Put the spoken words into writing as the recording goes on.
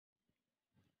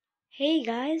Hey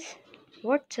guys,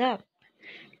 what's up?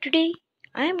 Today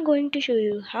I am going to show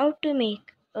you how to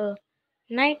make a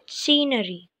night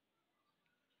scenery.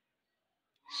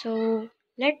 So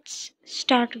let's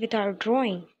start with our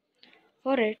drawing.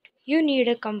 For it, you need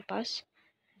a compass.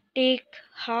 Take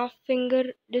half finger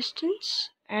distance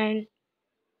and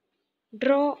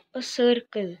draw a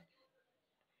circle.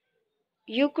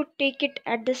 You could take it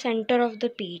at the center of the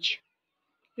page,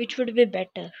 which would be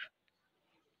better.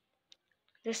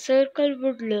 The circle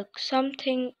would look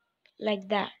something like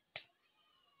that.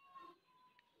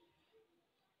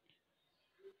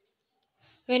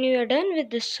 When you are done with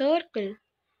the circle,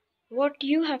 what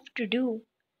you have to do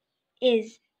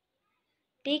is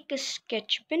take a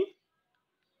sketch pen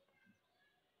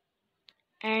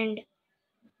and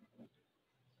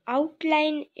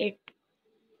outline it.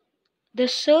 The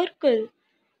circle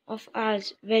of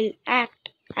ours will act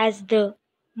as the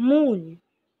moon.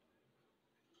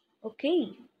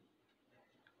 Okay,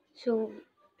 so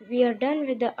we are done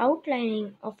with the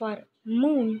outlining of our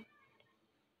moon.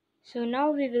 So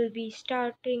now we will be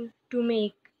starting to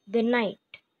make the night.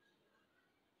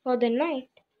 For the night,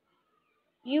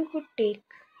 you could take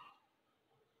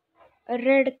a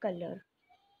red color.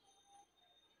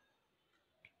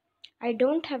 I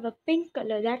don't have a pink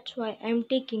color, that's why I'm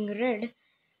taking red,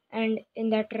 and in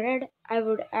that red I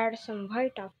would add some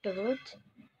white afterwards.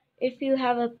 If you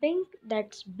have a pink,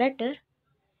 that's better.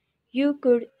 You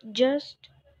could just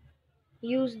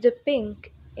use the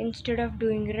pink instead of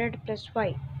doing red plus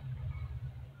white.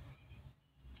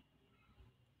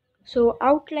 So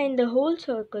outline the whole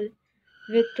circle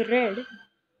with red,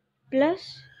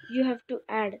 plus you have to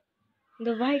add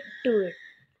the white to it.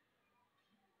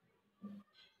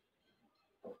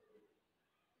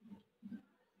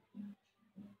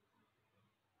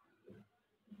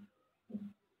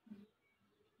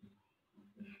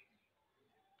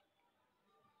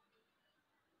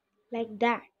 Like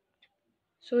that.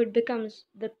 So it becomes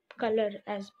the color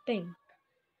as pink.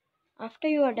 After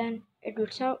you are done, it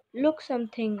would look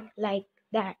something like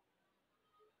that.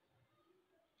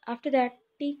 After that,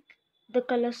 take the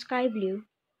color sky blue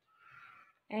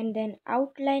and then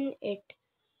outline it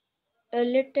a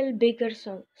little bigger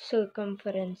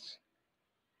circumference.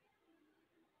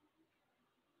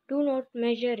 Do not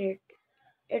measure it.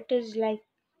 It is like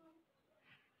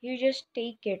you just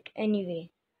take it anyway.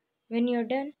 When you're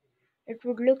done, it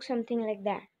would look something like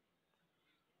that.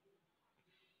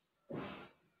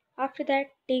 After that,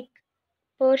 take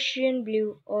Persian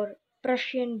blue or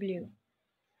Prussian blue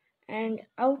and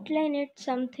outline it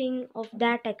something of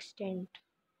that extent.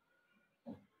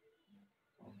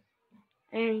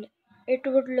 And it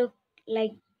would look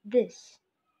like this.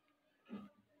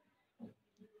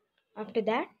 After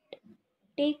that,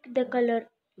 take the color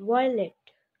violet,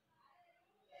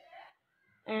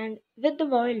 and with the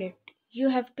violet you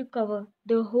have to cover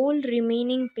the whole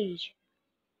remaining page.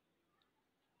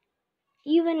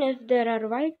 Even if there are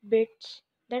white bits,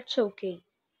 that's okay,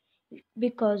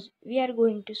 because we are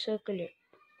going to circle it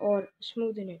or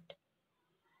smoothen it.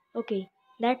 Okay,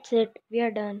 that's it. We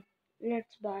are done.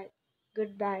 Let's bye.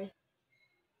 Goodbye.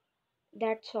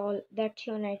 That's all. That's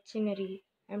your night scenery.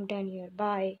 I'm done here.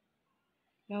 Bye.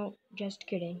 No, just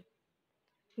kidding.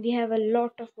 We have a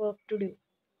lot of work to do.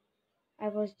 I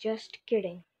was just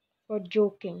kidding for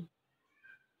joking.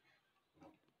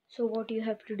 So what you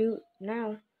have to do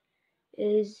now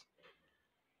is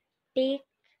take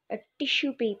a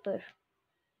tissue paper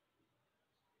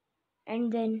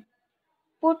and then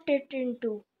put it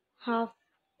into half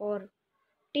or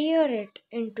tear it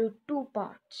into two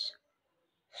parts.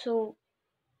 So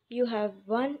you have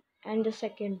one and the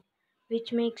second,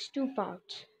 which makes two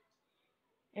parts,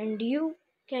 and you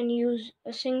can use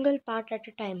a single part at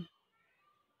a time.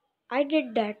 I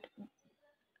did that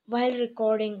while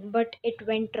recording, but it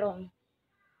went wrong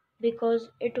because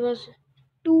it was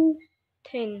too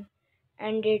thin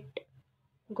and it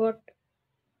got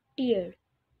teared.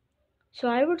 So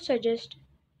I would suggest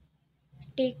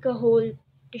take a whole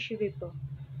tissue paper.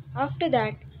 After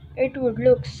that, it would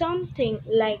look something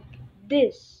like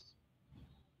this.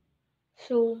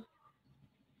 So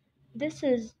this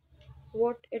is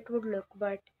what it would look,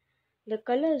 but the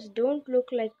colors don't look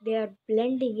like they are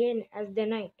blending in as the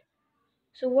night.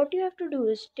 So what you have to do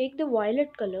is take the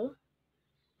violet color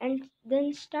and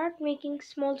then start making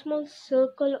small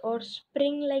circle or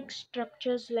spring like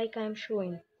structures like I am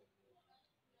showing.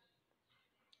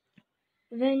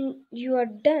 When you are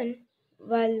done,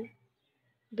 while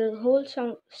the whole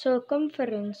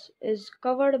circumference is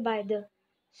covered by the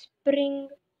spring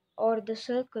or the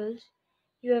circles,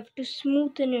 you have to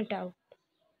smoothen it out.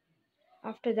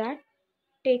 After that,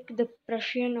 take the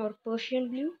Prussian or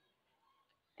Persian blue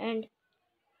and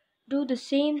do the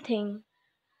same thing,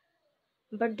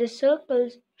 but the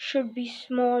circles should be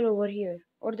small over here,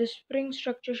 or the spring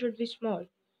structure should be small.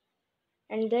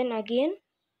 And then again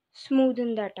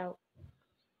smoothen that out.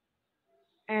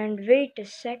 And wait a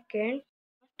second,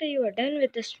 after you are done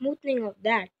with the smoothing of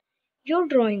that, your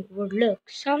drawing would look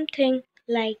something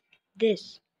like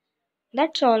this.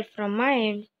 That's all from my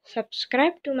end.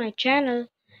 Subscribe to my channel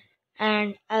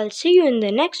and I'll see you in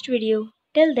the next video.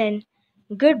 Till then,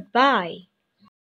 goodbye.